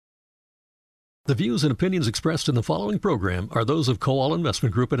The views and opinions expressed in the following program are those of Kowal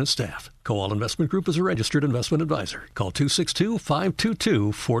Investment Group and its staff. Kowal Investment Group is a registered investment advisor. Call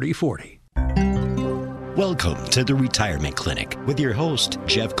 262-522-4040. Welcome to the Retirement Clinic with your host,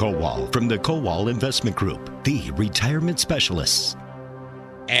 Jeff Kowal from the Kowal Investment Group, the retirement specialists.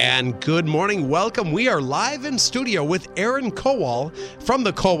 And good morning. Welcome. We are live in studio with Aaron Kowal from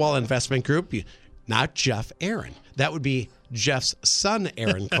the Kowal Investment Group. Not Jeff, Aaron. That would be Jeff's son,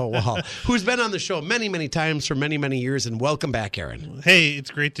 Aaron Kowal, who's been on the show many, many times for many, many years. And welcome back, Aaron. Hey, it's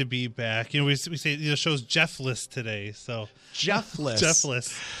great to be back. We say the show's Jeffless today, so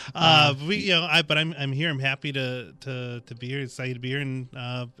Jeffless. But I'm here. I'm happy to be here. Excited to be here, and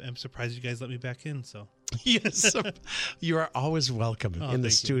I'm surprised you guys let me back in. So. Yes, you are always welcome in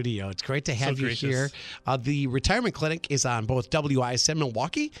the studio. It's great to have you here. The Retirement Clinic is on both WISN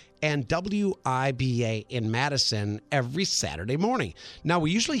Milwaukee and WIBA in Madison every Saturday morning. Now,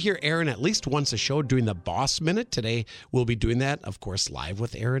 we usually hear Aaron at least once a show doing the Boss Minute. Today, we'll be doing that, of course, live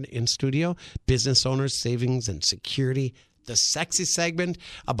with Aaron in studio. Business owners, savings, and security. The sexy segment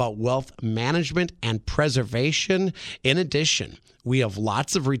about wealth management and preservation. In addition, we have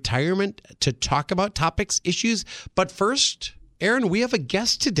lots of retirement to talk about, topics, issues. But first, Aaron, we have a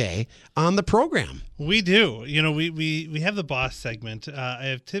guest today on the program. We do. We have the boss segment. I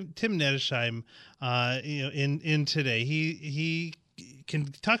have Tim Nettesheim in today. He can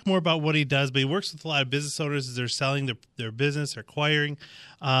talk more about what he does, but he works with a lot of business owners as they're selling their business, they're acquiring.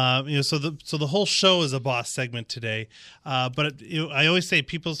 So the whole show is a boss segment today. But I always say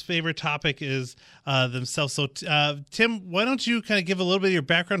people's favorite topic is themselves. So Tim, why don't you kind of give a little bit of your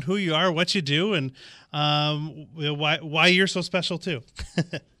background, who you are, what you do, and why you're so special too.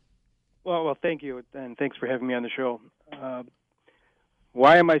 Well, thank you, and thanks for having me on the show.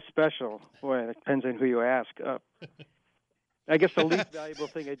 Why am I special? Boy, it depends on who you ask. I guess the least valuable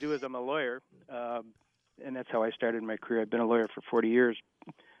thing I do is I'm a lawyer, and that's how I started my career. I've been a lawyer for 40 years,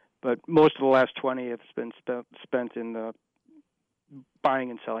 but most of the last 20 have been spent in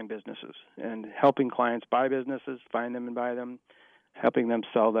buying and selling businesses and helping clients buy businesses, find them and buy them, helping them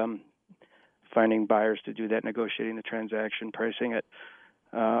sell them, finding buyers to do that, negotiating the transaction, pricing it.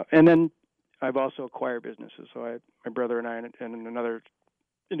 And then I've also acquired businesses. So my brother and I and another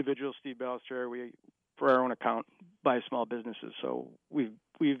individual, Steve Ballister, we, for our own account, buy small businesses. So we've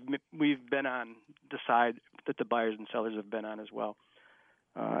been on the side that the buyers and sellers have been on as well.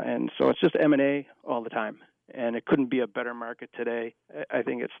 And so it's just M&A all the time. And it couldn't be a better market today. I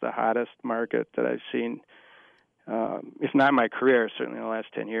think it's the hottest market that I've seen, if not my career, certainly in the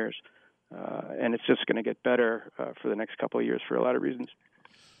last 10 years. And it's just going to get better for the next couple of years for a lot of reasons.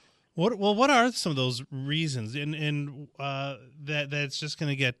 What are some of those reasons, and that's just going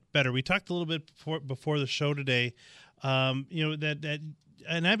to get better? We talked a little bit before the show today, that,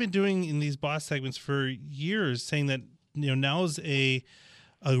 and I've been doing in these boss segments for years, saying that now is a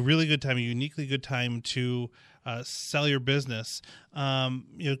really good time, a uniquely good time to sell your business,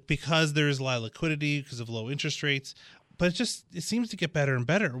 because there is a lot of liquidity because of low interest rates. But it seems to get better and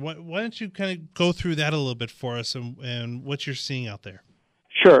better. Why don't you kind of go through that a little bit for us and what you're seeing out there?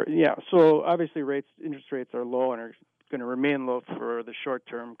 Sure, yeah. So obviously interest rates are low and are going to remain low for the short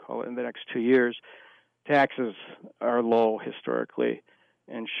term, call it in the next 2 years. Taxes are low historically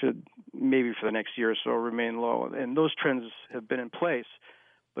and should maybe for the next year or so remain low. And those trends have been in place,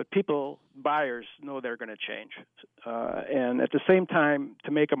 but buyers know they're going to change. And at the same time,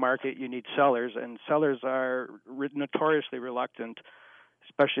 to make a market, you need sellers, and sellers are notoriously reluctant,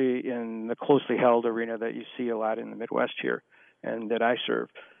 especially in the closely held arena that you see a lot in the Midwest here and that I serve,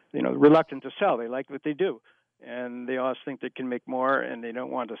 reluctant to sell. They like what they do, and they always think they can make more, and they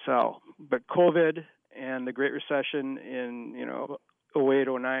don't want to sell. But COVID and the Great Recession in 08,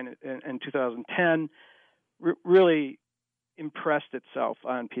 09, and 2010 really impressed itself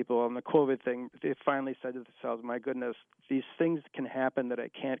on people. And the COVID thing, they finally said to themselves, my goodness, these things can happen that I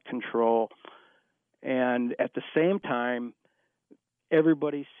can't control. And at the same time,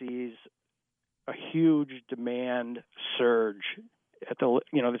 everybody sees a huge demand surge that's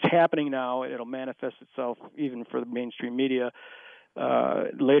happening now. It'll manifest itself even for the mainstream media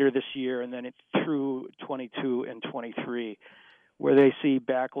later this year, and then it's through 22 and 23, where they see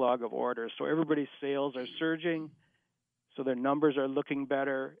backlog of orders. So everybody's sales are surging, so their numbers are looking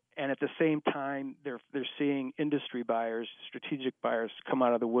better, and at the same time, they're seeing industry buyers, strategic buyers come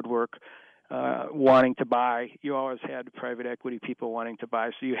out of the woodwork, wanting to buy. You always had private equity people wanting to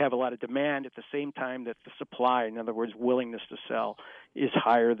buy, so you have a lot of demand at the same time that the supply, in other words, willingness to sell, is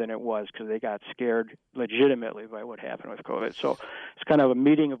higher than it was because they got scared legitimately by what happened with COVID. So it's kind of a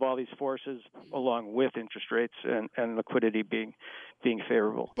meeting of all these forces along with interest rates and liquidity being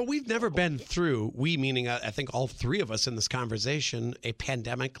favorable. But we've never been through, we meaning I think all three of us in this conversation, a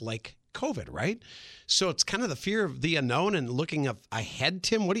pandemic like COVID, right? So it's kind of the fear of the unknown and looking ahead,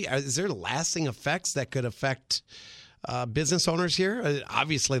 Tim. Is there lasting effects that could affect business owners here?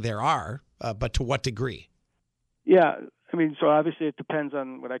 Obviously there are, but to what degree? Yeah. I mean, so obviously it depends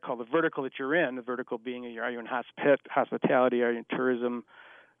on what I call the vertical that you're in. The vertical being, are you in hospitality? Are you in tourism?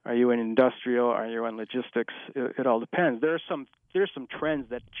 Are you in industrial? Are you in logistics? It all depends. There's some trends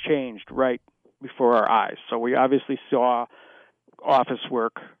that changed right before our eyes. So we obviously saw office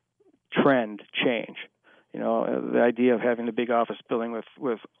work trend change. You know, the idea of having the big office building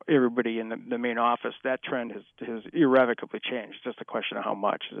with everybody in the main office, that trend has irrevocably changed. It's just a question of how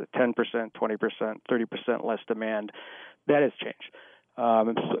much. Is it 10%, 20%, 30% less demand? That has changed.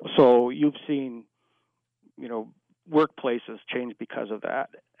 So you've seen, you know, workplaces change because of that.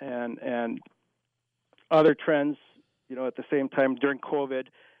 And other trends, you know, at the same time during COVID,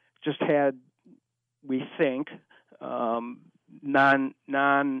 just had, we think,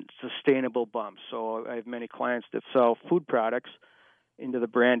 non-sustainable bumps. So I have many clients that sell food products into the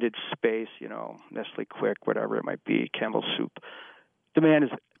branded space, you know, Nestle Quick, whatever it might be, Campbell's Soup. Demand is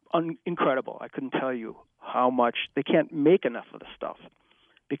incredible. I couldn't tell you how much. They can't make enough of the stuff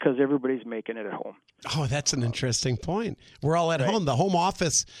because everybody's making it at home. Oh, that's an interesting point. We're all at home. The home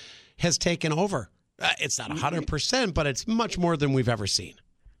office has taken over. It's not 100%, but it's much more than we've ever seen.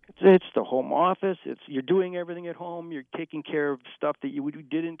 It's the home office. You're doing everything at home. You're taking care of stuff that you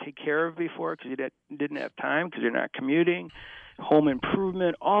didn't take care of before because you didn't have time because you're not commuting. Home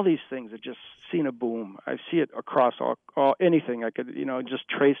improvement, all these things have just seen a boom. I see it across all anything. I could, you know, just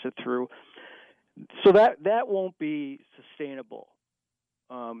trace it through. So that won't be sustainable.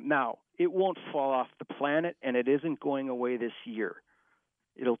 Now, it won't fall off the planet, and it isn't going away this year.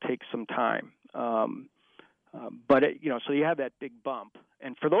 It'll take some time. But you know, so you have that big bump,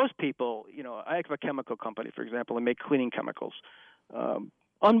 and for those people, you know, I have a chemical company, for example, and make cleaning chemicals.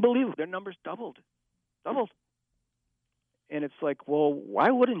 Unbelievable, their numbers doubled, and it's like, well, why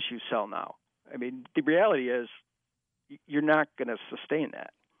wouldn't you sell now? I mean, the reality is, you're not going to sustain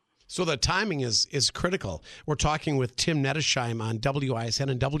that. So the timing is critical. We're talking with Tim Nettesheim on WISN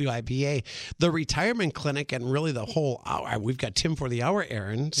and WIBA, the retirement clinic, and really the whole hour. We've got Tim for the hour,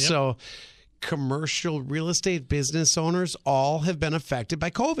 Aaron. Yep. So commercial real estate business owners all have been affected by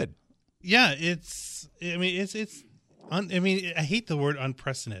COVID. Yeah, I hate the word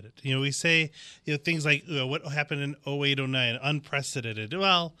unprecedented. You know, we say, you know, things like, you know, what happened in 08, 09, unprecedented.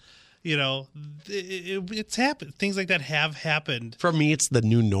 Well, you know, it's happened. Things like that have happened. For me, it's the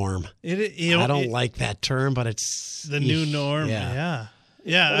new norm. I don't like that term, but it's the new norm. Yeah.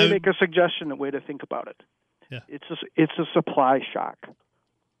 Let me make a suggestion, a way to think about it. Yeah. It's a supply shock.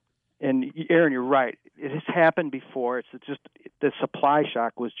 And Aaron, you're right. It has happened before. It's just the supply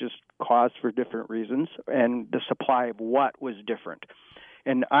shock was just caused for different reasons, and the supply of what was different.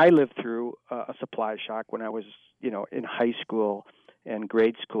 And I lived through a supply shock when I was, you know, in high school and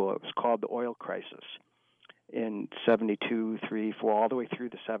grade school. It was called the oil crisis in 72, 3, 4, all the way through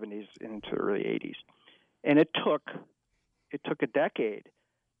the 70s into the early 80s. And it took a decade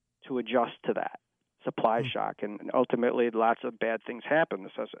to adjust to that supply shock, and ultimately lots of bad things happened,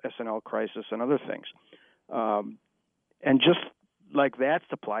 this S&L crisis and other things. And just like that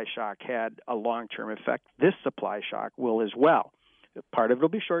supply shock had a long-term effect, this supply shock will as well. Part of it will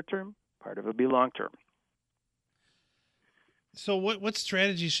be short-term, part of it will be long-term. So what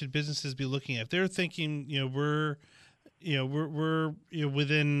strategies should businesses be looking at? If they're thinking, we're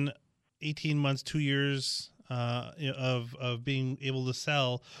within 18 months, 2 years of being able to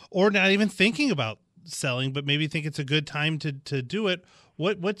sell, or not even thinking about selling, but maybe think it's a good time to do it.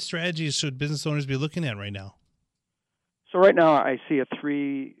 What strategies should business owners be looking at right now? So right now I see a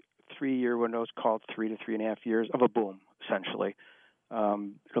three-year window. It's called 3 to 3.5 years of a boom, essentially.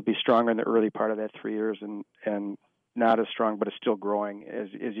 It'll be stronger in the early part of that 3 years and not as strong, but it's still growing as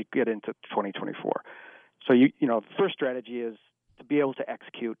you get into 2024. So the first strategy is to be able to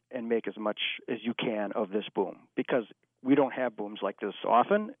execute and make as much as you can of this boom, because we don't have booms like this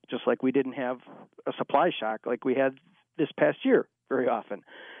often, just like we didn't have a supply shock like we had this past year very often.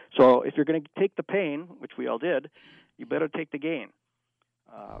 So if you're going to take the pain, which we all did, you better take the gain.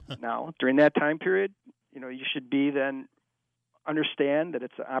 Now, during that time period, you should understand that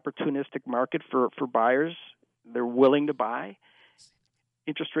it's an opportunistic market for buyers. They're willing to buy.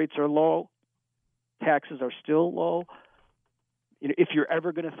 Interest rates are low. Taxes are still low. If you're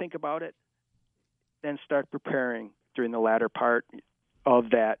ever going to think about it, then start preparing during the latter part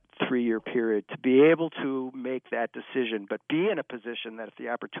of that 3-year period to be able to make that decision, but be in a position that if the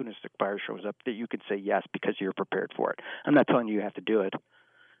opportunistic buyer shows up, that you can say yes because you're prepared for it. I'm not telling you have to do it.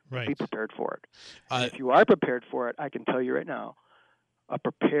 Right. Be prepared for it. If you are prepared for it, I can tell you right now, a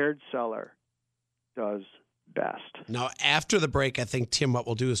prepared seller does best. Now, after the break, I think, Tim, what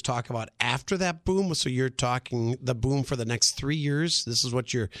we'll do is talk about after that boom. So you're talking the boom for the next 3 years. This is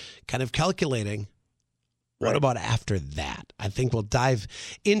what you're kind of calculating. What about after that? I think we'll dive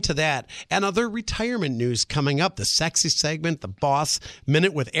into that and other retirement news coming up. The sexy segment, the Boss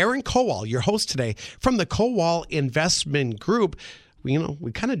Minute with Aaron Kowal, your host today from the Kowal Investment Group. We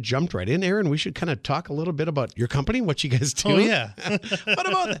kind of jumped right in, Aaron. We should kind of talk a little bit about your company, what you guys do. Oh, yeah. What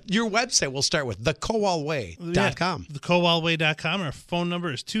about your website? We'll start with thekowalway.com. Yeah, thekowalway.com. Our phone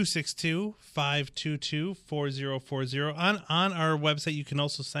number is 262-522-4040. On our website, you can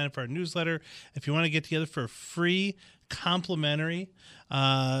also sign up for our newsletter. If you want to get together for a free, complimentary,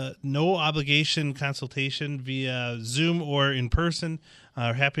 no obligation consultation via Zoom or in person.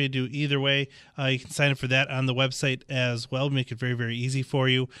 Happy to do either way. You can sign up for that on the website as well. Make it very, very easy for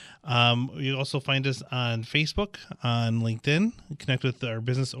you. You also find us on Facebook, on LinkedIn. Connect with our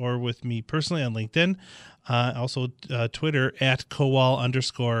business or with me personally on LinkedIn. Also Twitter at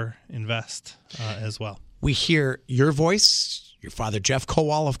 @Kowal_invest as well. We hear your voice. Your father, Jeff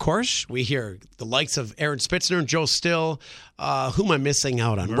Kowal, of course. We hear the likes of Aaron Spitzner and Joe Still. Who am I missing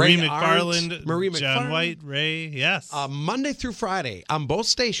out on? Marie Ray McFarland, Arndt, Marie John McFarland. White, Ray, yes. Monday through Friday on both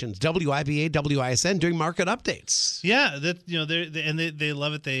stations, WIBA, WISN, doing market updates. Yeah, they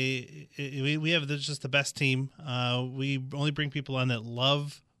love it. We have just the best team. We only bring people on that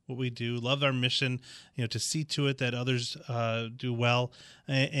love what we do, love our mission, to see to it that others do well.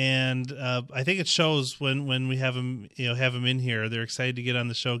 And I think it shows when we have them, in here. They're excited to get on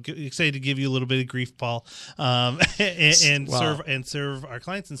the show, excited to give you a little bit of grief, Paul, and serve our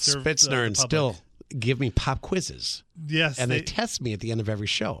clients and serve Spitzner and the public. Still give me pop quizzes. Yes, and they test me at the end of every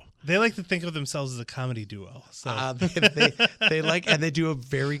show. They like to think of themselves as a comedy duo. So they like, and they do a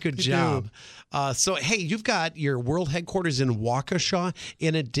very good job. So, hey, you've got your world headquarters in Waukesha.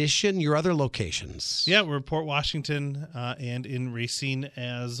 In addition, your other locations. Yeah, we're in Port Washington and in Racine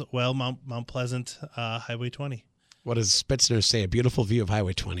as well, Mount Pleasant, Highway 20. What does Spitzner say? A beautiful view of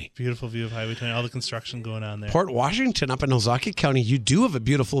Highway 20. Beautiful view of Highway 20. All the construction going on there. Port Washington, up in Ozaukee County, you do have a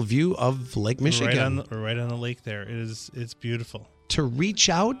beautiful view of Lake Michigan. We're right on the lake there. It's beautiful. To reach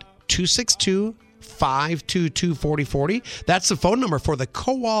out, 262-522-4040. That's the phone number for the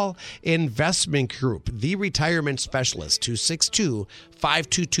Kowal Investment Group, the retirement specialist,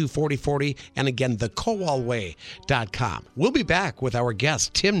 262-522-4040. And again, thekowalway.com. We'll be back with our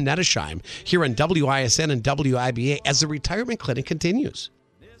guest, Tim Nettesheim, here on WISN and WIBA as the retirement clinic continues.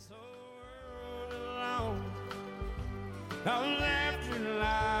 This whole world alone, long after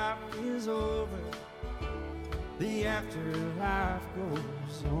life is over, the afterlife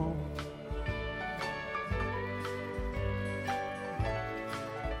goes on.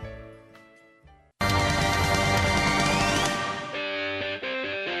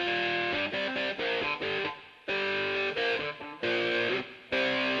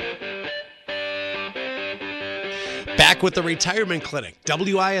 Back with the Retirement Clinic,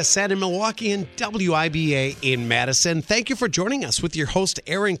 WISN in Milwaukee and WIBA in Madison. Thank you for joining us with your host,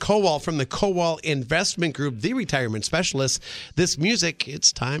 Aaron Kowal from the Kowal Investment Group, the retirement specialist. This music,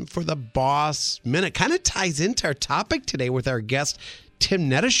 it's time for the Boss Minute. Kind of ties into our topic today with our guest, Tim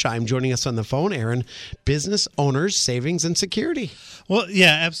Nettesheim, joining us on the phone, Aaron. Business owners, savings, and security. Well,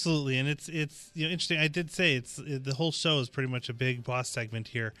 yeah, absolutely, and it's interesting. I did say the whole show is pretty much a big boss segment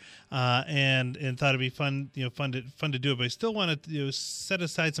here, and thought it'd be fun to do it. But I still want to set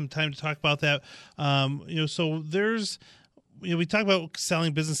aside some time to talk about that. So there's we talk about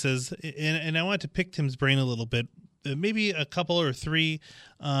selling businesses, and I wanted to pick Tim's brain a little bit, maybe a couple or three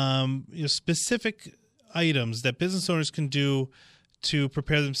specific items that business owners can do to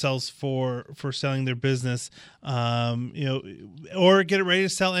prepare themselves for selling their business, or get it ready to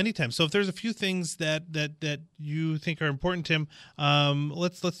sell anytime. So if there's a few things that you think are important, Tim,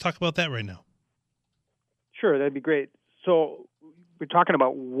 let's talk about that right now. Sure, that'd be great. So we're talking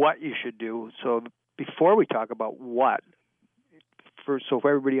about what you should do. So before we talk about what, so if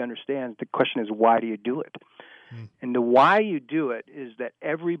everybody understands, the question is, why do you do it? And the why you do it is that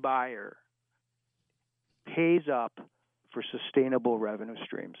every buyer pays up for sustainable revenue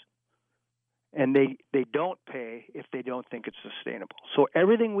streams. And they don't pay if they don't think it's sustainable. So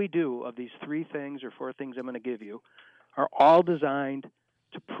everything we do of these 3 things or 4 things I'm going to give you are all designed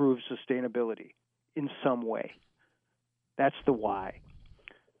to prove sustainability in some way. That's the why.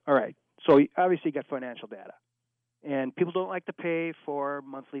 All right. So obviously you got financial data. And people don't like to pay for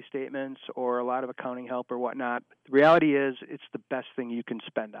monthly statements or a lot of accounting help or whatnot. The reality is it's the best thing you can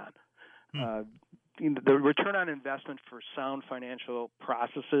spend on. The return on investment for sound financial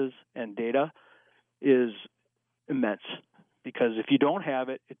processes and data is immense, because if you don't have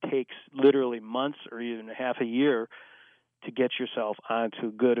it, it takes literally months or even half a year to get yourself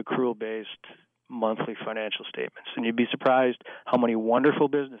onto good accrual-based monthly financial statements. And you'd be surprised how many wonderful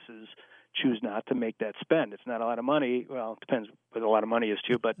businesses choose not to make that spend. It's not a lot of money. Well, it depends what a lot of money is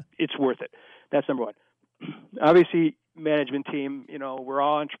too, but it's worth it. That's number one. Obviously, management team, we're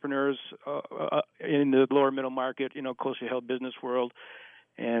all entrepreneurs in the lower middle market, closely held business world,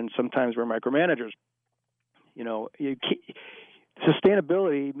 and sometimes we're micromanagers.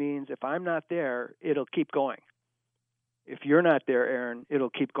 Sustainability means if I'm not there, it'll keep going. If you're not there, Aaron, it'll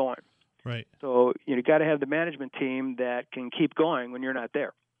keep going. Right. So you got to have the management team that can keep going when you're not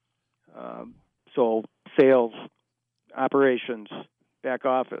there. So sales, operations, back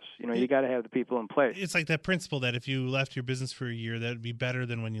office, you got to have the people in place. It's like that principle that if you left your business for a year, that would be better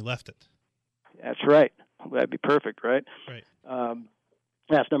than when you left it. That's right. That'd be perfect, right? Right.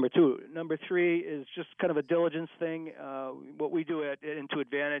 That's number two. Number three is just kind of a diligence thing. What we do at Into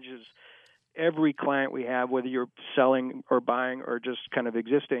Advantage is every client we have, whether you're selling or buying or just kind of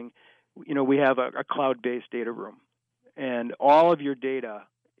existing, we have a cloud-based data room. And all of your data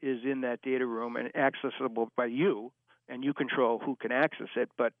is in that data room and accessible by you, and you control who can access it.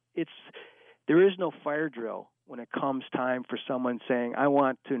 But there is no fire drill when it comes time for someone saying, I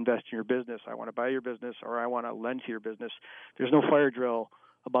want to invest in your business, I want to buy your business, or I want to lend to your business. There's no fire drill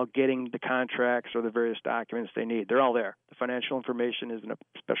about getting the contracts or the various documents they need. They're all there. The financial information is in a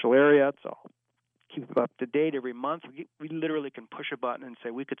special area. It's all keep up to date every month. We literally can push a button and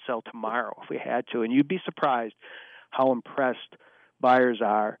say we could sell tomorrow if we had to. And you'd be surprised how impressed buyers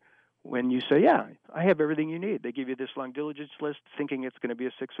are when you say, yeah, I have everything you need. They give you this long diligence list thinking it's going to be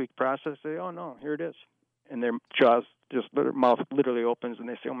a 6-week process. They say, oh, no, here it is. And their jaws, their mouth literally opens and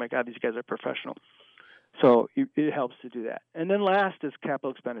they say, oh, my God, these guys are professional. So it helps to do that. And then last is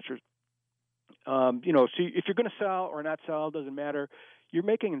capital expenditures. So if you're going to sell or not sell, it doesn't matter. You're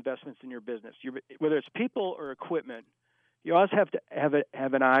making investments in your business. Whether it's people or equipment, you always have to have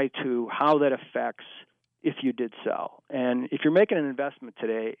an eye to how that affects if you did sell. And if you're making an investment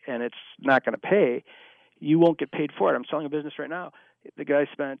today and it's not going to pay, you won't get paid for it. I'm selling a business right now. The guy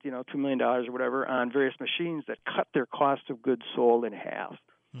spent, $2 million or whatever on various machines that cut their cost of goods sold in half.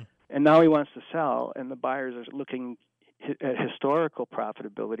 And now he wants to sell, and the buyers are looking at historical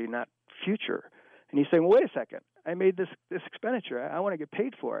profitability, not future. And he's saying, well, wait a second, I made this expenditure. I want to get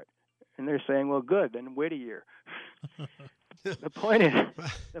paid for it. And they're saying, well, good, then wait a year. The point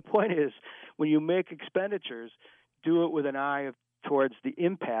is, when you make expenditures, do it with an eye towards the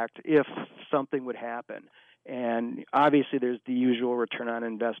impact if something would happen. And obviously, there's the usual return on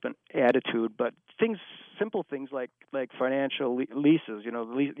investment attitude, but simple things like financial leases.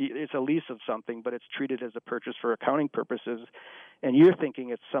 It's a lease of something, but it's treated as a purchase for accounting purposes, and you're thinking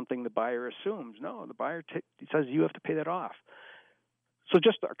it's something the buyer assumes. No, the buyer says you have to pay that off. So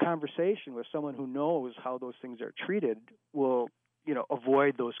just a conversation with someone who knows how those things are treated will,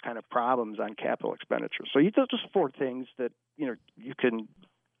 avoid those kind of problems on capital expenditures. So just 4 things that, you can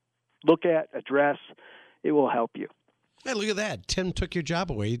look at, address. It will help you. Hey, look at that. Tim took your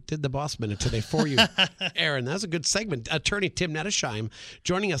job away. He did the boss minute today for you, Aaron. That was a good segment. Attorney Tim Nettesheim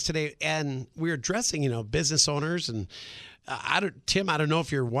joining us today, and we're addressing, business owners. And Tim, I don't know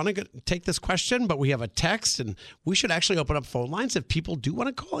if you want to take this question, but we have a text, and we should actually open up phone lines if people do want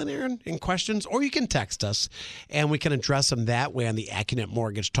to call in, Aaron, in questions, or you can text us, and we can address them that way on the AccuNet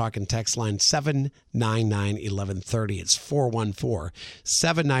Mortgage Talk and Text line 799-1130. It's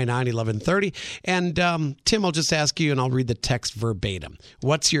 414-799-1130. And Tim, I'll just ask you, and I'll read the text verbatim.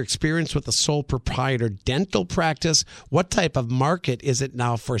 What's your experience with the sole proprietor dental practice? What type of market is it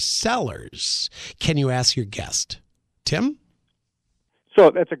now for sellers? Can you ask your guest? Tim? So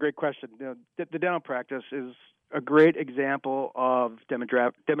that's a great question. The dental practice is a great example of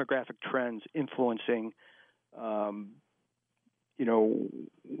demographic trends influencing, what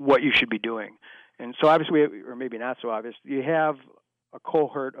you should be doing. And so obviously, or maybe not so obvious, you have a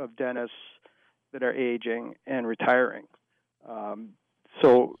cohort of dentists that are aging and retiring. And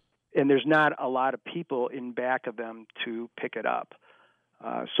there's not a lot of people in back of them to pick it up.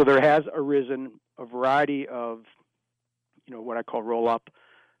 So there has arisen a variety of what I call roll-up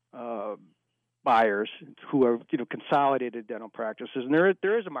buyers who are, consolidated dental practices, and there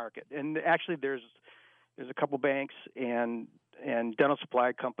is a market. And actually, there's a couple banks and dental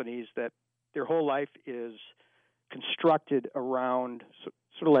supply companies that their whole life is constructed around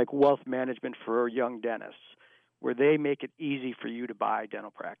sort of like wealth management for young dentists, where they make it easy for you to buy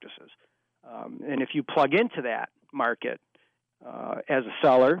dental practices. And if you plug into that market as a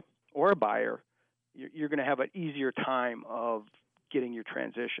seller or a buyer, you're going to have an easier time of getting your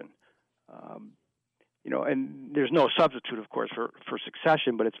transition. And there's no substitute, of course, for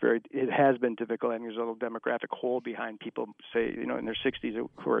succession, but it has been difficult, and there's a little demographic hole behind people, say, in their 60s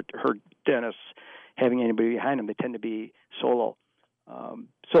who are dentists having anybody behind them. They tend to be solo.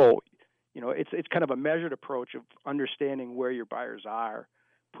 It's kind of a measured approach of understanding where your buyers are,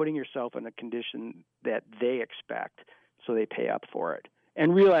 putting yourself in a condition that they expect so they pay up for it,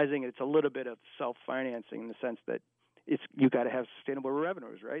 and realizing it's a little bit of self-financing in the sense that you got to have sustainable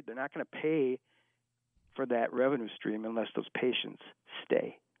revenues, right? They're not going to pay for that revenue stream unless those patients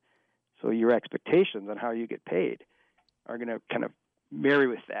stay. So your expectations on how you get paid are going to kind of marry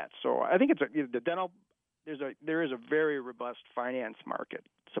with that. So I think the dental, there is a very robust finance market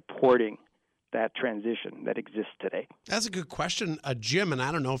supporting that transition that exists today. That's a good question, Jim, and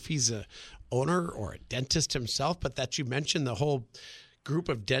I don't know if he's a owner or a dentist himself, but that you mentioned the whole group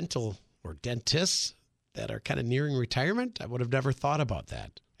of dental or dentists that are kind of nearing retirement. I would have never thought about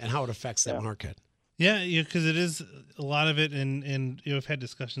that and how it affects that market. Yeah, because it is a lot of it, and I've had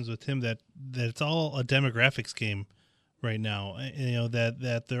discussions with him that it's all a demographics game right now.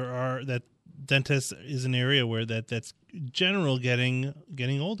 That dentists is an area where that's general getting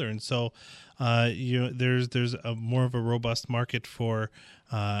older, and so there's a more of a robust market for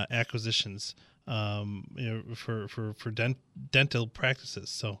acquisitions for dental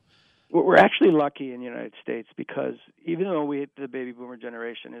practices. So we're actually lucky in the United States because even though the baby boomer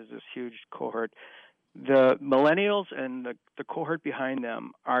generation is this huge cohort, the millennials and the cohort behind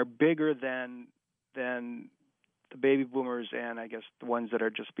them are bigger than the baby boomers and I guess the ones that are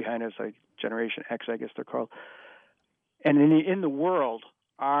just behind us, like Generation X, I guess they're called. And in the world,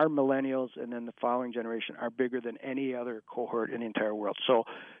 our millennials and then the following generation are bigger than any other cohort in the entire world. So,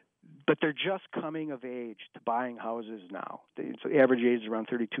 but they're just coming of age to buying houses now. So the average age is around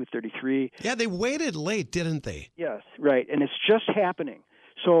 32, 33. Yeah, they waited late, didn't they? Yes, right. And it's just happening.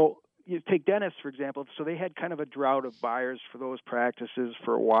 So you take dentists, for example. So they had kind of a drought of buyers for those practices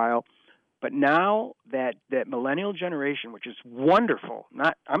for a while. But now that millennial generation, which is wonderful,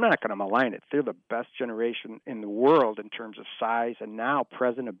 I'm not going to malign it. They're the best generation in the world in terms of size and now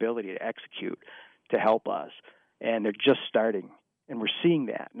present ability to execute to help us. And they're just starting. And we're seeing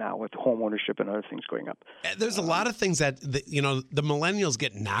that now with home ownership and other things going up. There's a lot of things that, the millennials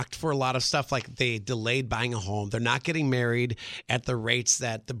get knocked for a lot of stuff, like they delayed buying a home. They're not getting married at the rates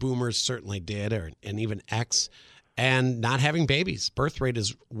that the boomers certainly did, and even X, and not having babies. Birth rate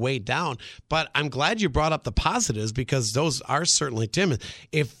is way down. But I'm glad you brought up the positives because those are certainly, Tim,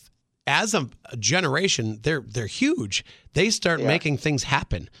 if as a generation, they're huge. They start making things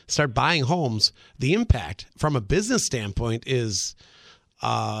happen, start buying homes. The impact from a business standpoint is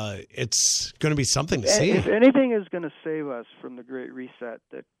it's going to be something to see. If anything is going to save us from the Great Reset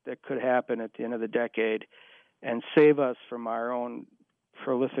that could happen at the end of the decade and save us from our own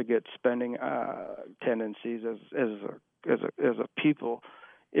profligate spending tendencies as a people,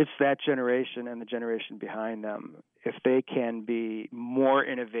 it's that generation and the generation behind them. If they can be more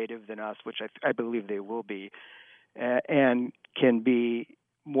innovative than us, which I believe they will be, and can be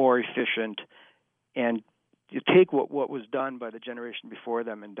more efficient, and you take what was done by the generation before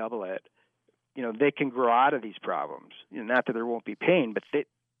them and double it, they can grow out of these problems. Not that there won't be pain, but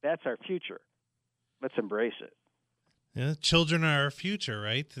that's our future. Let's embrace it. Yeah, children are our future,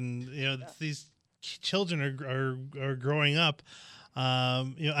 right? And these children are growing up.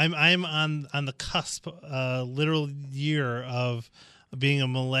 I'm on the cusp, literal year of being a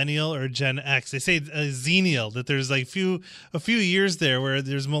millennial or Gen X. They say a Xennial, that there's like a few years there where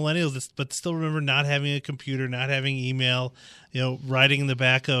there's millennials but still remember not having a computer, not having email, riding in the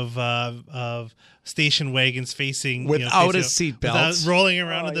back of station wagons facing without a seatbelt, rolling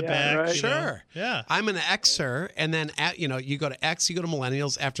around in the back. Right. Sure. Yeah. I'm an Xer, and then you go to X, you go to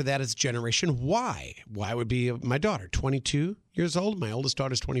millennials. After that, it's Generation Y. Y would be my daughter, 22 years old. My oldest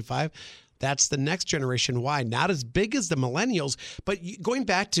daughter's 25. That's the next Generation Y. Not as big as the millennials, but going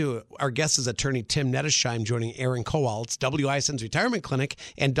back to our guest is attorney Tim Nettesheim joining Aaron Kowal. It's WISN's Retirement Clinic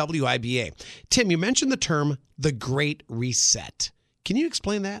and WIBA. Tim, you mentioned the term the Great Reset. Can you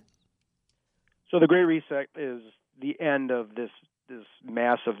explain that? So the Great Reset is the end of this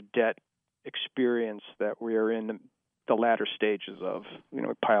massive debt experience that we are in the latter stages of. We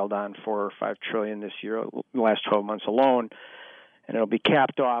piled on $4 or $5 trillion this year, the last 12 months alone. And it'll be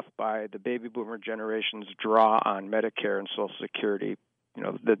capped off by the baby boomer generation's draw on Medicare and Social Security,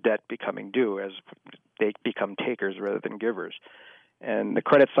 the debt becoming due as they become takers rather than givers. And the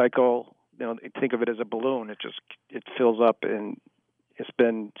credit cycle think of it as a balloon. It fills up, and it's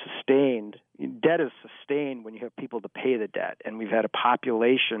been sustained. Debt is sustained when you have people to pay the debt, and we've had a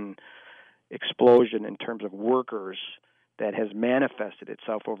population explosion in terms of workers that has manifested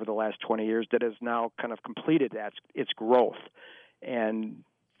itself over the last 20 years that has now kind of completed its growth, and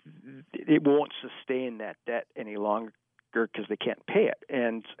it won't sustain that debt any longer because they can't pay it.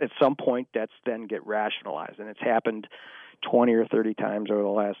 And at some point, debts then get rationalized, and it's happened 20 or 30 times over the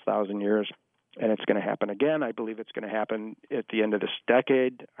last 1,000 years, and it's going to happen again. I believe it's going to happen at the end of this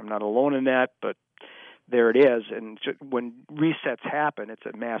decade. I'm not alone in that, but there it is. And when resets happen, it's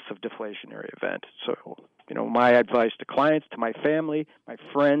a massive deflationary event. So, my advice to clients, to my family, my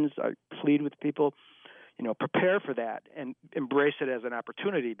friends, I plead with people, prepare for that and embrace it as an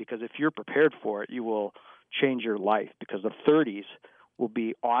opportunity, because if you're prepared for it, you will change your life, because the 30s will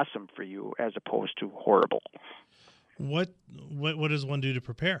be awesome for you as opposed to horrible. What does one do to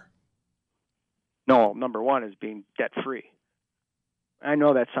prepare? No, number one is being debt-free. I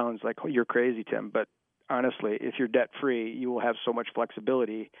know that sounds like, you're crazy, Tim, but honestly, if you're debt-free, you will have so much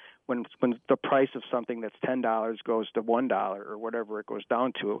flexibility when the price of something that's $10 goes to $1 or whatever it goes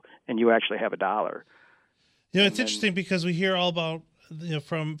down to, and you actually have $1. It's interesting because we hear all about,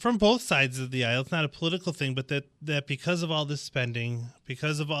 from both sides of the aisle. It's not a political thing, but that because of all this spending,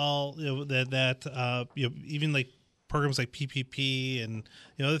 because of all even like programs like PPP and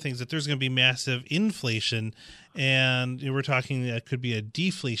other things, that there's going to be massive inflation, and we're talking that could be a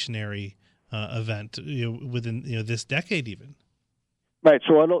deflationary event within this decade even. Right.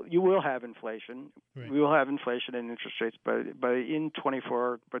 So you will have inflation. Right. We will have inflation and interest rates, but in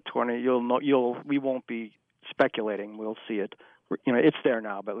 24, but 20, we won't be speculating. We'll see it. It's there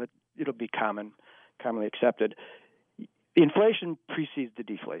now, but it'll be commonly accepted. The inflation precedes the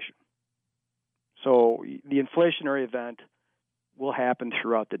deflation. So the inflationary event will happen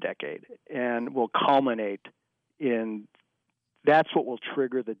throughout the decade and will culminate in, that's what will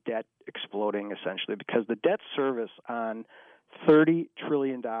trigger the debt exploding, essentially, because the debt service on $30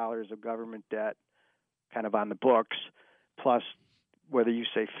 trillion of government debt kind of on the books, plus whether you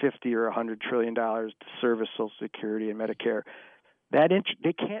say $50 or $100 trillion to service Social Security and Medicare, they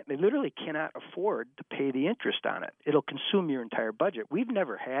literally cannot afford to pay the interest on it. It'll consume your entire budget. We've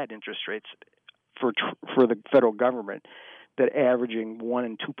never had interest rates for the federal government that averaging 1%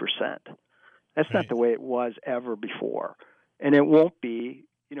 and 2%. That's right. Not the way it was ever before, and it won't be.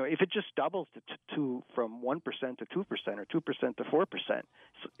 If it just doubles from 1% to 2% or 2% to 4%,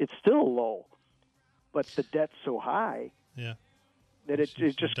 it's still low, but the debt's so high. Yeah. That it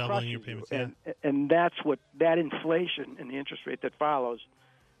just doubling crushes your payments, you. And that's what that inflation and the interest rate that follows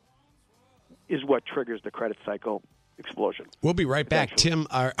is what triggers the credit cycle explosion. We'll be right back. Tim,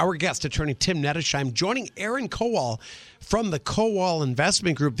 our guest, attorney Tim Nettesheim, joining Aaron Kowal from the Kowal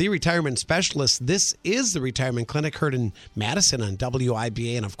Investment Group, the retirement specialist. This is the Retirement Clinic, heard in Madison on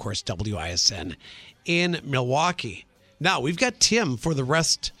WIBA and, of course, WISN in Milwaukee. Now, we've got Tim for the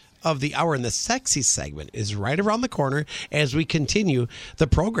rest of the hour, and the sexy segment is right around the corner as we continue the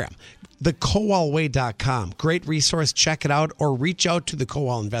program. TheKowalWay.com. Great resource. Check it out, or reach out to the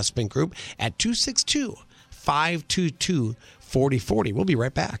Kowal Investment Group at 262-522-4040. We'll be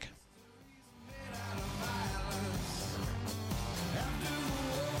right back.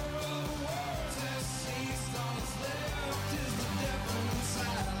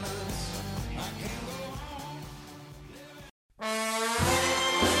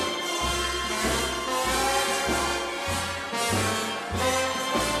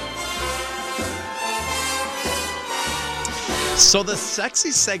 So the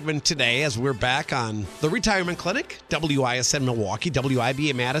sexy segment today, as we're back on the Retirement Clinic, WISN Milwaukee,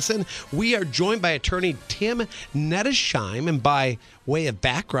 WIBA Madison, we are joined by attorney Tim Nettesheim. And by way of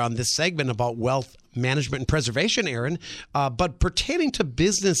background, this segment about wealth management and preservation, Aaron, but pertaining to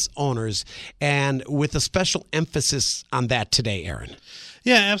business owners, and with a special emphasis on that today, Aaron.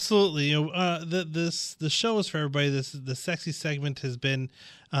 Yeah, absolutely. The show is for everybody. The sexy segment has been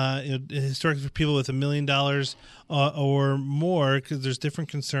historically for people with $1 million or more, because there's different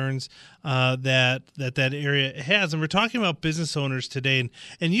concerns that area has, and we're talking about business owners today.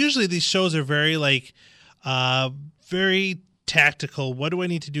 And usually these shows are very very tactical. What do I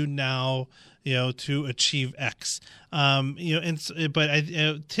need to do now, to achieve X? Tim's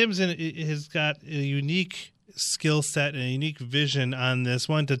has got a unique skill set and a unique vision on this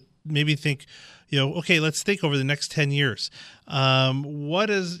one to maybe think, okay, let's think over the next 10 years. What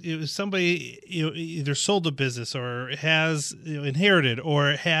is somebody either sold a business or has inherited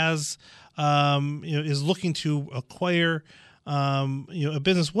or has is looking to acquire a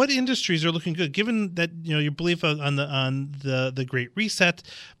business, what industries are looking good? Given that your belief on the Great Reset,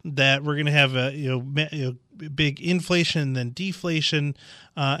 that we're going to have big inflation, then deflation,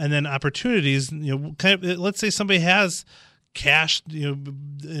 and then opportunities. Let's say somebody has cash,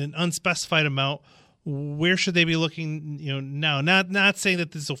 an unspecified amount. Where should they be looking, now? Not saying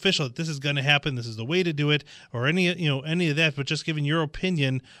that this is official, that this is going to happen, this is the way to do it, or any of that, but just giving your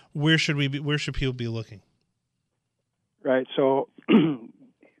opinion, where should people be looking? Right. So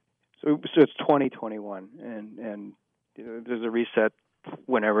it's 2021, and there's a reset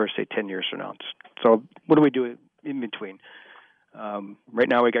whenever, say, 10 years from now. So what do we do in between? Right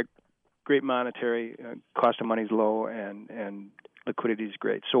now we got great monetary, cost of money is low, and liquidity is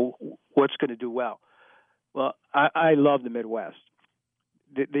great. So what's going to do well? Well, I love the Midwest.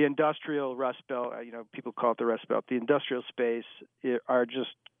 The industrial Rust Belt, people call it the Rust Belt. The industrial space are just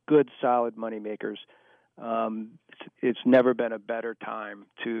good, solid money makers. It's never been a better time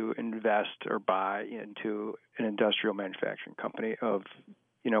to invest or buy into an industrial manufacturing company.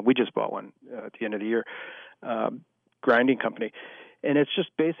 We just bought one at the end of the year, grinding company, and it's just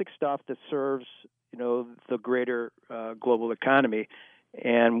basic stuff that serves the greater global economy.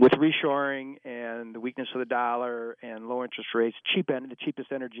 And with reshoring and the weakness of the dollar and low interest rates, the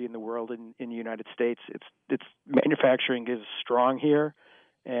cheapest energy in the world in the United States, it's manufacturing is strong here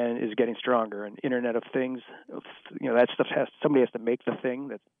and is getting stronger. And Internet of Things, that stuff somebody has to make the thing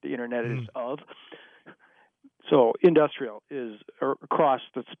that the Internet is of. So industrial is across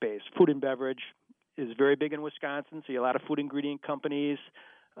the space. Food and beverage is very big in Wisconsin. See a lot of food ingredient companies.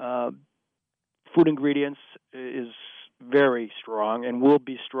 Food ingredients is very strong and will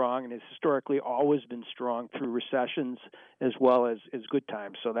be strong, and has historically always been strong through recessions as well as good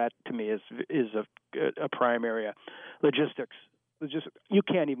times. So that to me is a prime area. Logistics, you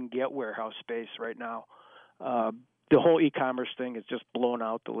can't even get warehouse space right now. The whole e-commerce thing has just blown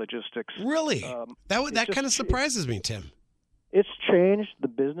out the logistics. Really? That kind of surprises me, Tim. It's changed the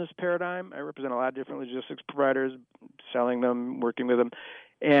business paradigm. I represent a lot of different logistics providers, selling them, working with them,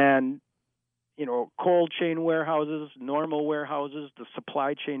 and cold chain warehouses, normal warehouses, the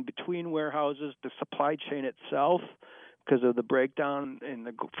supply chain between warehouses, the supply chain itself, because of the breakdown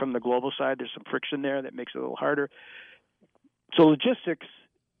from the global side, there's some friction there that makes it a little harder. So logistics,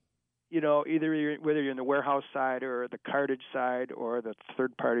 whether you're in the warehouse side or the cartage side or the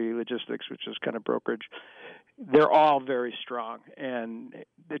third-party logistics, which is kind of brokerage, they're all very strong, and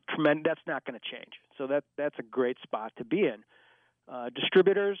that's not going to change. So that's a great spot to be in.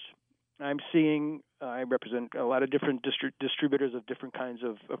 Distributors. I represent a lot of different distributors of different kinds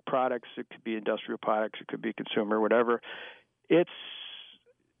of products. It could be industrial products, it could be consumer, whatever.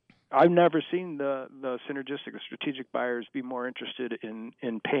 I've never seen the synergistic, the strategic buyers be more interested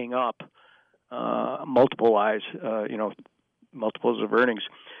in paying up multiple-wise, multiples of earnings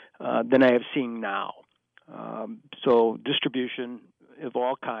than I have seen now. So distribution of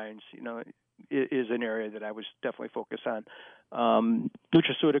all kinds, is an area that I was definitely focused on.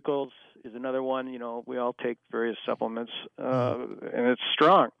 Nutraceuticals is another one. We all take various supplements, and it's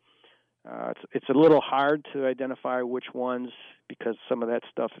strong. It's a little hard to identify which ones because some of that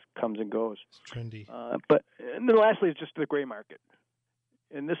stuff comes and goes. It's trendy. And then lastly is just the gray market.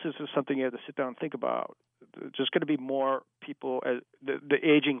 And this is just something you have to sit down and think about. There's just going to be more people, the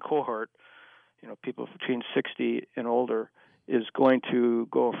aging cohort, people between 60 and older, is going to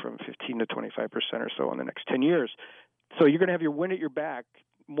go from 15 to 25% or so in the next 10 years. So you're going to have your wind at your back,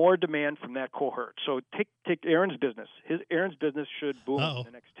 more demand from that cohort. So take Aaron's business. Aaron's business should boom in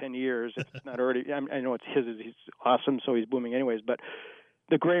the next 10 years. If it's not already, I know it's his. He's awesome, so he's booming anyways. But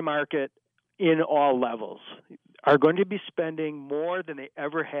the gray market in all levels are going to be spending more than they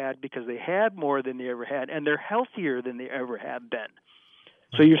ever had because they had more than they ever had, and they're healthier than they ever have been.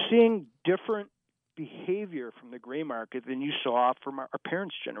 So you're seeing different behavior from the gray market than you saw from our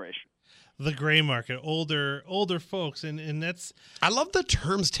parents' generation. The gray market, older folks, and that's. I love the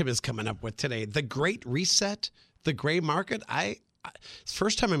terms Tim is coming up with today. The Great Reset, the gray market. It's the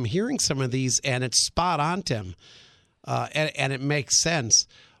first time I'm hearing some of these, and it's spot on, Tim, and it makes sense.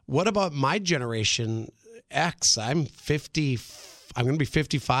 What about my generation X? I'm 50. I'm going to be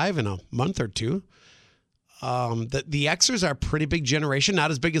 55 in a month or two. The Xers are a pretty big generation, not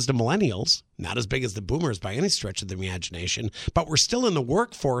as big as the millennials, not as big as the boomers by any stretch of the imagination, but we're still in the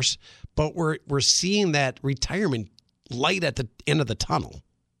workforce, but we're seeing that retirement light at the end of the tunnel.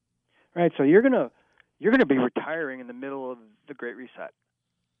 Right, so you're gonna be retiring in the middle of the Great Reset.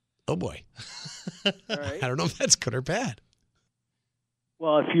 Oh boy. All right. I don't know if that's good or bad.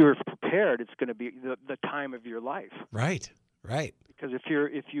 Well, if you're prepared, it's going to be the time of your life. Right. Because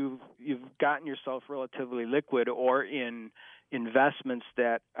if you've gotten yourself relatively liquid or in investments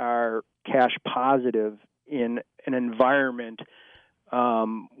that are cash positive in an environment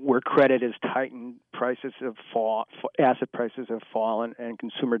where credit is tightened, asset prices have fallen, and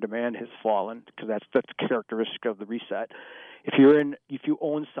consumer demand has fallen, because that's characteristic of the reset. If you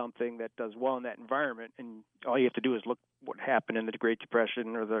own something that does well in that environment, and all you have to do is look what happened in the Great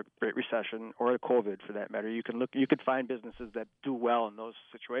Depression or the Great Recession or the COVID, for that matter, you could find businesses that do well in those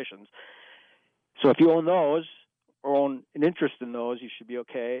situations. So if you own those or own an interest in those, you should be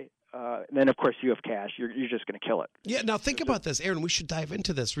okay. And then, of course, you have cash. You're just going to kill it. Yeah. Now think about this, Aaron. We should dive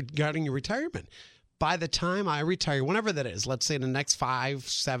into this regarding your retirement. By the time I retire, whenever that is, let's say in the next 5,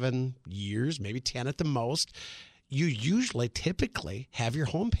 7 years, maybe 10 at the most, you typically have your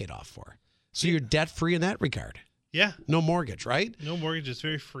home paid off for. So you're debt free in that regard. Yeah. No mortgage, right? No mortgage. It's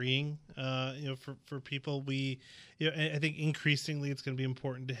very freeing, for people. I think increasingly it's going to be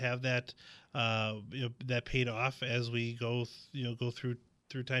important to have that, that paid off as we go through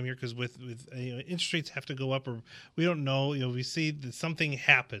time here, because with interest rates have to go up, or we don't know. We see that something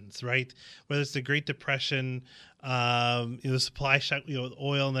happens, right? Whether it's the Great Depression, the supply shock,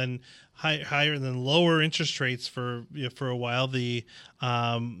 oil, and then higher and then lower interest rates for a while. The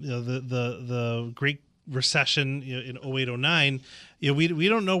Great Recession in 08-09. We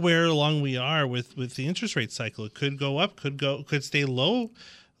don't know where along we are with the interest rate cycle. It could go up, could stay low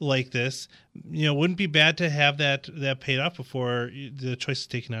like this. Wouldn't be bad to have that paid off before the choice is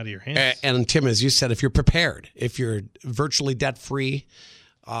taken out of your hands. And Tim, as you said, if you're prepared, if you're virtually debt free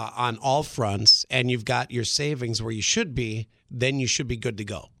on all fronts, and you've got your savings where you should be, then you should be good to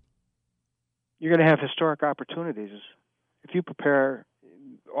go. You're going to have historic opportunities if you prepare.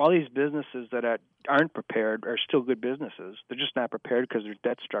 All these businesses that aren't prepared are still good businesses. They're just not prepared because their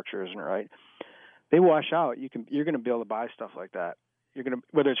debt structure isn't right. They wash out. You're going to be able to buy stuff like that.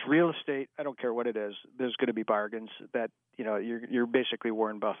 Whether it's real estate, I don't care what it is. There's going to be bargains that you're basically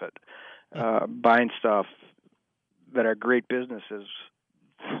Warren Buffett, buying stuff that are great businesses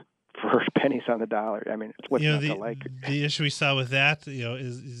for pennies on the dollar. I mean, what's not to like? The issue we saw with that,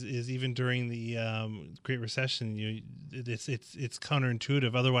 is even during the Great Recession, it's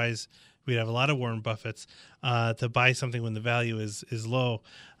counterintuitive. Otherwise, we'd have a lot of Warren Buffetts to buy something when the value is low.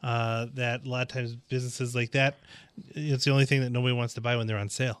 That a lot of times businesses like that, it's the only thing that nobody wants to buy when they're on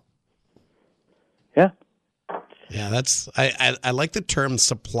sale. Yeah. Yeah, I like the term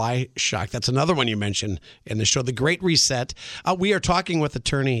supply shock. That's another one you mentioned in the show, The Great Reset. We are talking with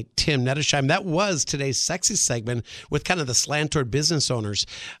attorney Tim Nettesheim. That was today's sexy segment with kind of the slant toward business owners.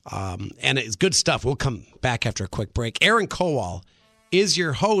 And it's good stuff. We'll come back after a quick break. Aaron Kowal is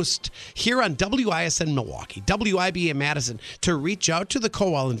your host here on WISN Milwaukee, WIBA Madison. To reach out to the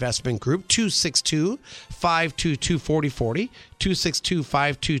Kowal Investment Group, 262-522-4040,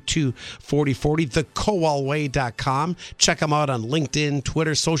 262-522-4040, thekowalway.com. Check them out on LinkedIn,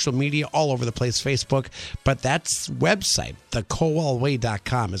 Twitter, social media, all over the place, Facebook. But that's website,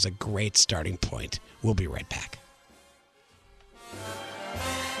 thekowalway.com, is a great starting point. We'll be right back.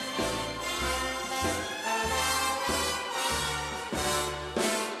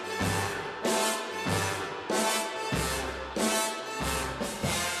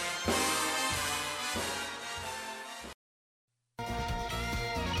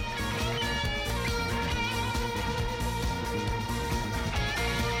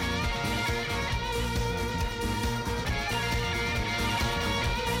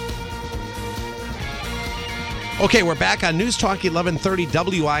 Okay, we're back on News Talk 1130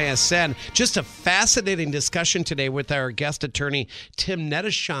 WISN. Just a fascinating discussion today with our guest attorney, Tim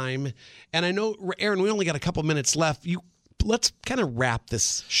Nettesheim. And I know, Aaron, we only got a couple minutes left. Let's kind of wrap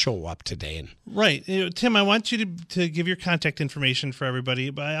this show up today. Right. Tim, I want you to give your contact information for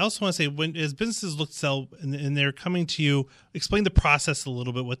everybody, but I also want to say, as businesses look to sell and they're coming to you, explain the process a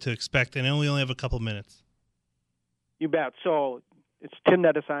little bit, what to expect. And I only have a couple minutes. You bet. So it's Tim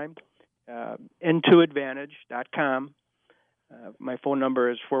Nettesheim. N2advantage.com. My phone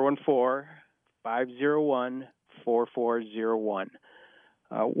number is 414-501-4401.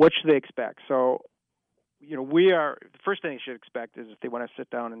 What should they expect? So, the first thing they should expect is if they want to sit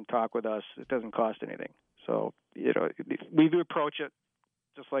down and talk with us, it doesn't cost anything. So, we approach it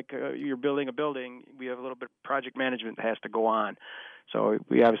just like you're building a building. We have a little bit of project management that has to go on. So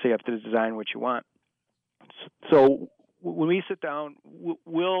we obviously have to design what you want. So when we sit down,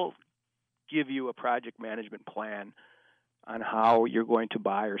 we'll give you a project management plan on how you're going to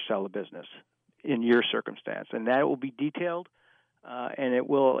buy or sell a business in your circumstance. And that will be detailed, and it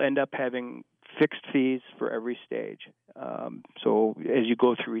will end up having fixed fees for every stage. So as you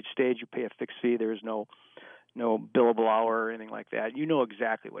go through each stage, you pay a fixed fee. There is no no billable hour or anything like that. You know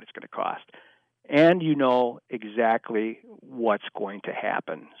exactly what it's going to cost. And you know exactly what's going to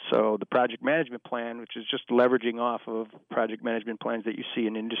happen. So the project management plan, which is just leveraging off of project management plans that you see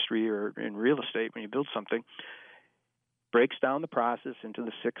in industry or in real estate when you build something, breaks down the process into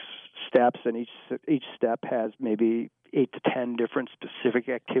the 6 steps, and each step has maybe 8 to 10 different specific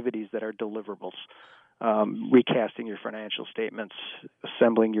activities that are deliverables. Recasting your financial statements,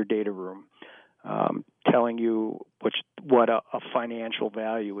 assembling your data room, telling you what a financial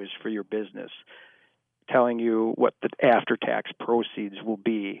value is for your business, telling you what the after-tax proceeds will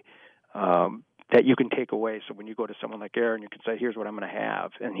be that you can take away. So when you go to someone like Aaron, you can say, here's what I'm going to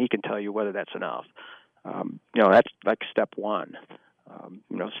have, and he can tell you whether that's enough. That's like step 1.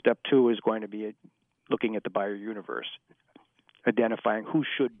 Step 2 is going to be looking at the buyer universe, identifying who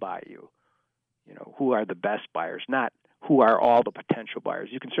should buy you. Who are the best buyers, not who are all the potential buyers.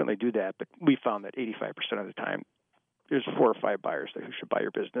 You can certainly do that, but we found that 85% of the time there's 4 or 5 buyers who should buy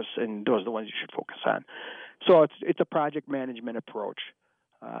your business, and those are the ones you should focus on. So it's a project management approach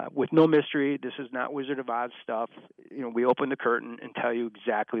with no mystery. This is not Wizard of Oz stuff. We open the curtain and tell you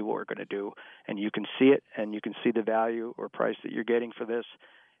exactly what we're going to do, and you can see it, and you can see the value or price that you're getting for this,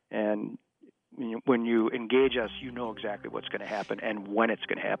 and when you engage us, you know exactly what's going to happen and when it's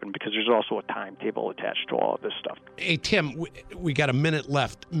going to happen, because there's also a timetable attached to all of this stuff. Hey, Tim, we got a minute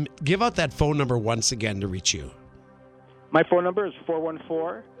left. Give out that phone number once again to reach you. My phone number is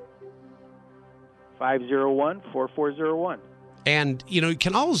 414-501-4401. And, you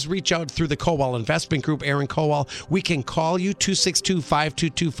can always reach out through the Kowal Investment Group, Aaron Kowal. We can call you,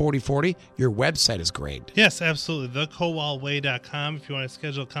 262-522-4040. Your website is great. Yes, absolutely. thekowalway.com. If you want to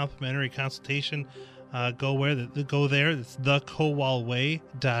schedule a complimentary consultation, go there. It's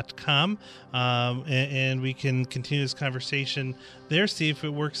thekowalway.com. And we can continue this conversation there, see if it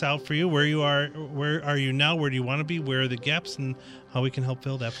works out for you, where you are you now, where do you want to be, where are the gaps, and how we can help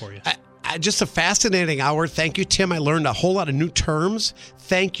fill that for you. Just a fascinating hour. Thank you, Tim. I learned a whole lot of new terms.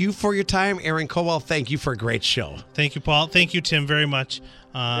 Thank you for your time. Aaron Kowal, thank you for a great show. Thank you, Paul. Thank you, Tim, very much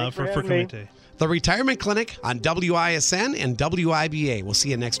for coming today. The Retirement Clinic on WISN and WIBA. We'll see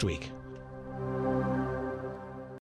you next week.